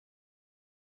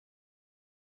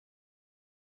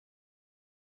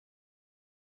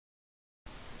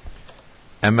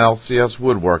MLCS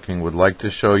Woodworking would like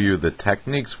to show you the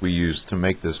techniques we use to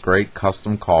make this great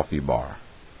custom coffee bar.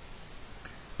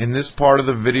 In this part of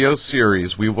the video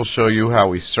series, we will show you how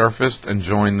we surfaced and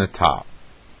joined the top.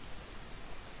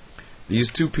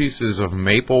 These two pieces of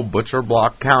maple butcher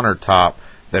block countertop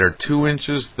that are 2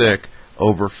 inches thick,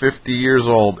 over 50 years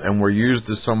old, and were used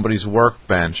as somebody's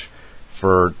workbench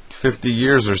for 50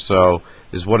 years or so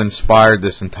is what inspired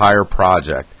this entire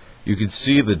project. You can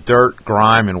see the dirt,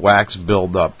 grime, and wax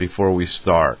build up before we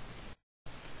start.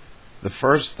 The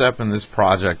first step in this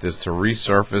project is to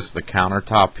resurface the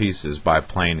countertop pieces by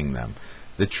planing them.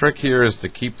 The trick here is to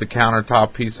keep the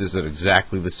countertop pieces at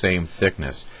exactly the same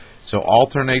thickness. So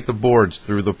alternate the boards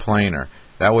through the planer.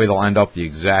 That way they'll end up the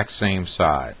exact same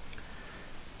side.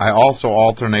 I also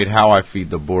alternate how I feed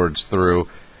the boards through,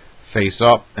 face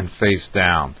up and face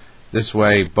down. This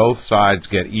way both sides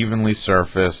get evenly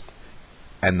surfaced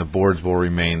and the boards will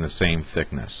remain the same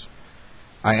thickness.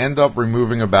 I end up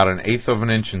removing about 1/8 of an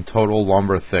inch in total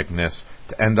lumber thickness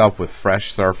to end up with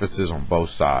fresh surfaces on both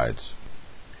sides.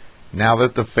 Now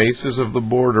that the faces of the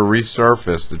board are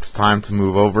resurfaced, it's time to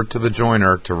move over to the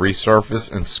joiner to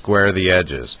resurface and square the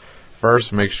edges.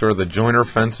 First, make sure the joiner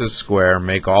fence is square,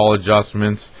 make all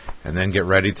adjustments, and then get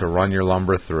ready to run your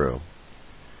lumber through.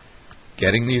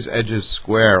 Getting these edges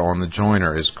square on the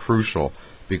joiner is crucial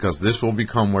because this will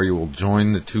become where you will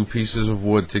join the two pieces of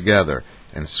wood together,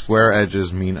 and square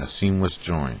edges mean a seamless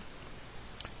joint.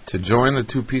 To join the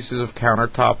two pieces of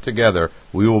countertop together,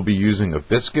 we will be using a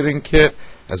biscuiting kit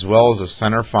as well as a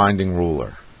center finding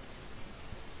ruler.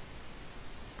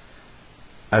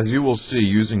 As you will see,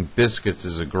 using biscuits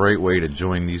is a great way to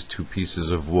join these two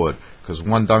pieces of wood, because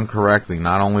when done correctly,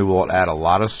 not only will it add a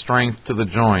lot of strength to the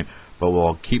joint, but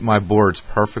will keep my boards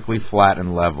perfectly flat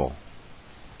and level.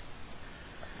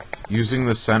 Using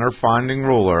the center finding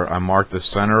ruler, I mark the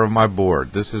center of my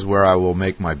board. This is where I will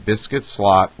make my biscuit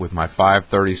slot with my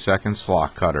 5/32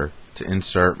 slot cutter to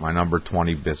insert my number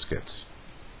 20 biscuits.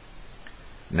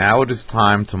 Now it is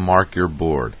time to mark your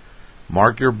board.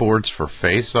 Mark your boards for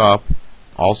face up.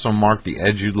 Also mark the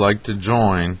edge you'd like to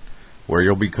join, where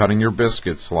you'll be cutting your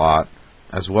biscuit slot,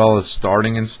 as well as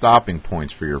starting and stopping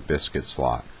points for your biscuit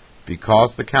slot.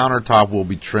 Because the countertop will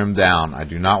be trimmed down, I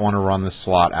do not want to run the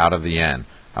slot out of the end.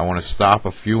 I want to stop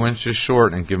a few inches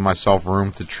short and give myself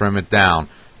room to trim it down.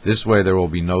 This way there will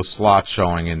be no slot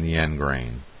showing in the end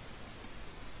grain.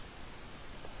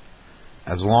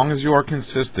 As long as you are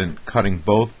consistent, cutting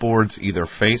both boards either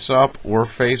face up or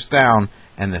face down,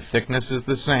 and the thickness is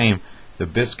the same, the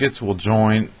biscuits will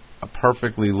join a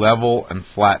perfectly level and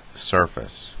flat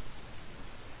surface.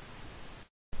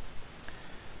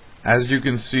 As you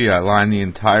can see, I line the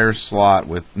entire slot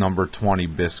with number 20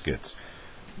 biscuits.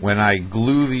 When I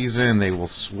glue these in, they will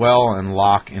swell and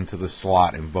lock into the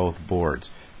slot in both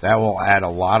boards. That will add a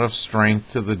lot of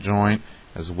strength to the joint,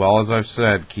 as well as I've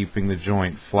said, keeping the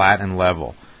joint flat and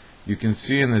level. You can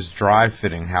see in this dry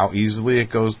fitting how easily it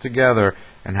goes together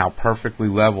and how perfectly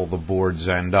level the boards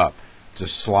end up.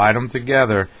 Just slide them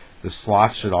together. The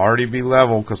slot should already be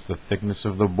level because the thickness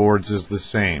of the boards is the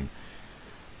same.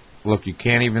 Look, you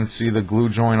can't even see the glue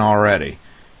joint already.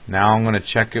 Now I'm going to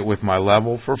check it with my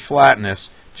level for flatness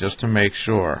just to make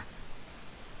sure.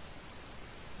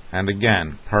 And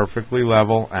again, perfectly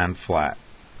level and flat.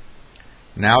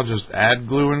 Now just add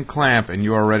glue and clamp and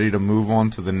you are ready to move on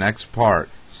to the next part,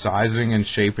 sizing and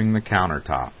shaping the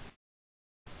countertop.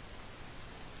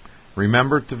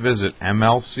 Remember to visit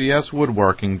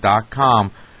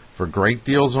MLCSwoodworking.com for great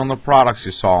deals on the products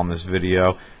you saw in this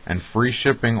video and free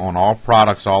shipping on all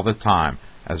products all the time,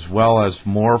 as well as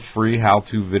more free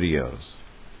how-to videos.